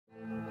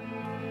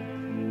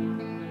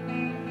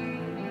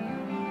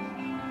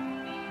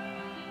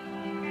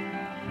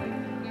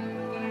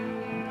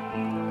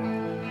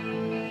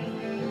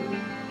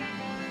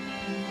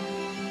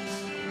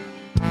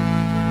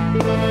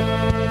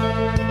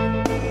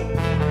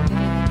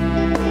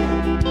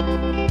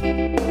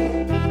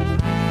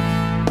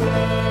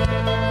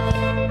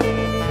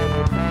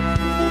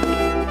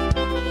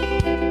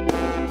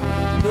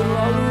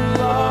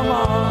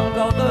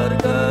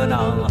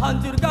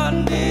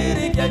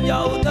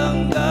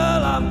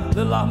tenggelam.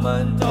 Lelah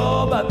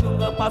mencoba untuk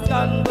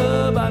lepaskan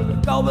beban.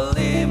 Kau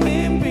beli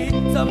mimpi,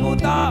 semu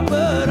tak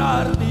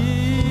berarti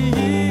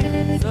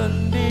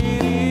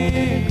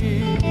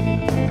sendiri.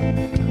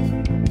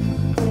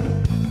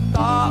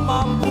 Tak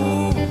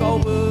mampu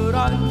kau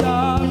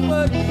beranjak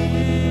pergi.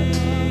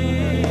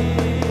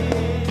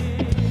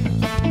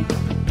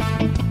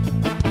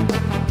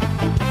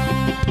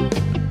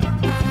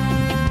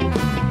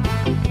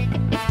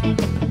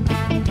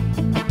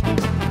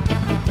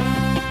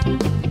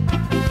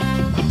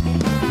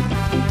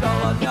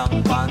 Jalan yang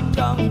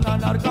panjang,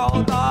 nadar kau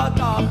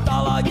tatap,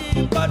 tak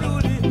lagi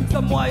peduli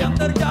semua yang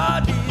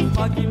terjadi.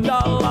 Makin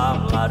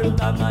dalam larut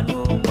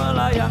tanganmu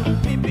melayang,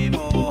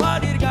 mimpimu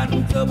hadirkan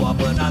sebuah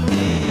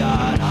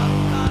penantian.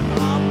 Dengan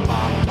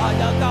apa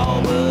aja kau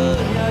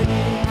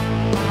bernyanyi,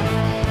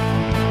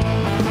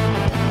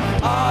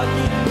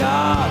 akhirnya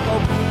kau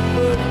pun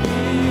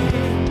pergi,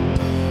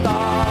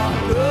 tak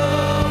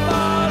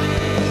kembali.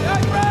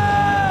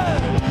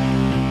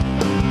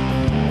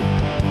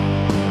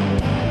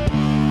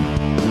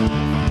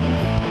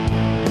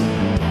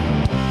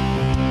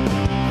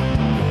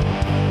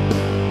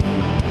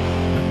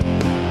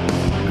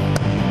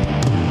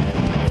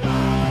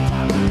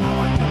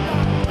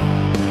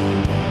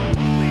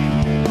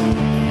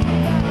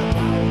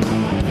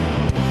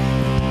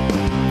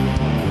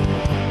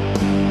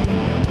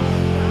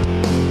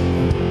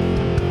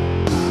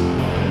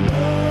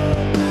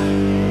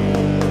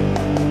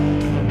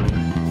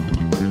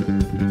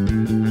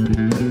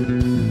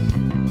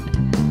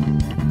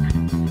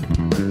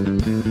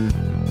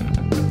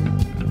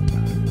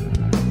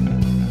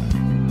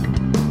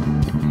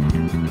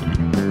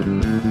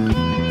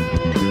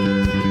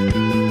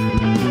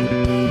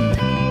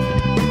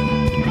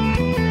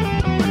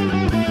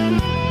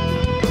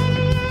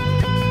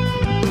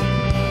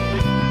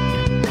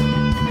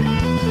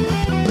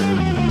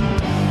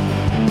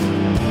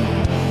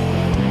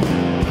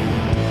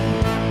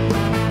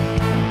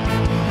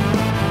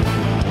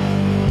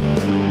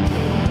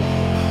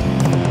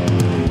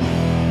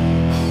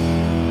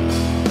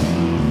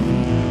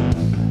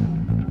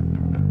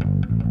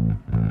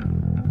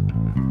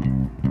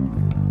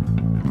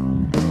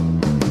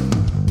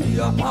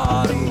 Tiap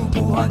hari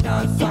ku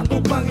hanya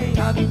sanggup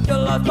mengingat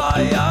jelas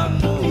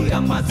bayangmu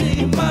yang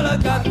masih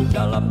melekat.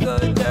 Dalam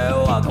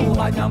kecewa ku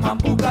hanya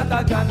mampu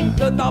katakan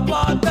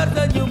tetaplah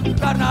tersenyum,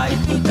 karena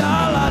itu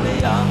jalan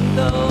yang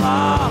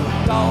telah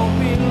kau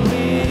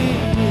pilih.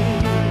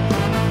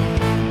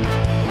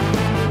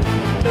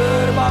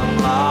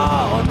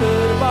 Terbanglah, oh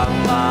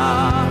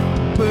terbanglah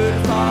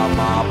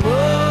bersama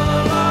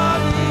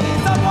pelangi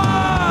semua.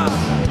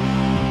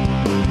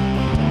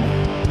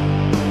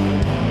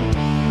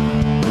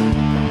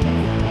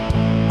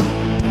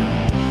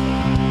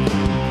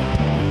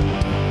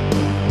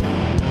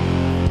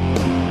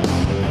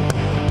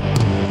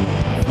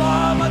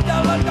 Selamat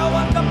jalan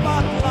kawan,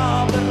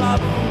 cepatlah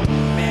berlabuh.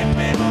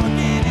 Mimpimu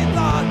kini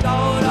tak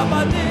kau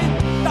dapati.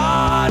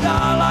 Tak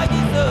ada lagi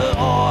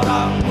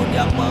seorang pun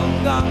yang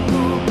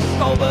mengganggu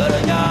kau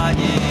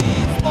bernyanyi.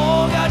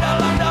 Semoga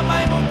dalam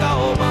damaimu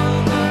kau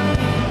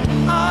mengerti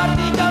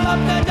arti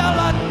gelapnya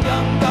jalan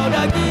yang kau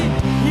daki.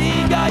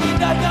 Hingga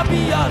indahnya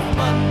bias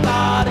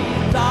mentari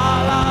tak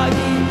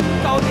lagi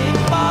kau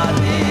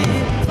nikmati.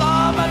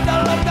 Selamat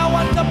jalan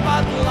kawan,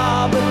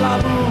 cepatlah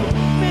berlabuh.